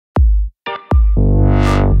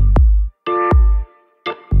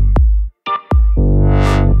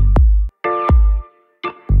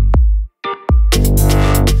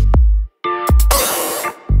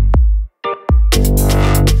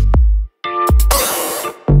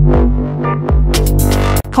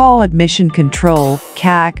Call admission control,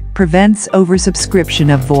 CAC, prevents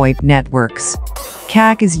oversubscription of VoIP networks.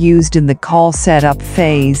 CAC is used in the call setup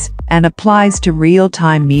phase and applies to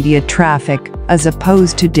real-time media traffic as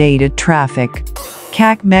opposed to data traffic.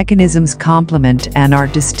 CAC mechanisms complement and are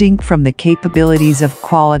distinct from the capabilities of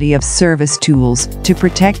quality of service tools to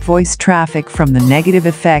protect voice traffic from the negative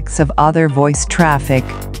effects of other voice traffic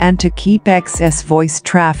and to keep excess voice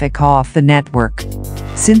traffic off the network.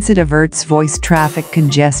 Since it averts voice traffic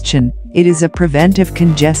congestion, it is a preventive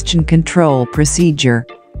congestion control procedure.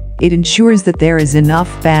 It ensures that there is enough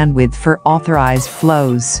bandwidth for authorized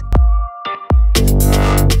flows.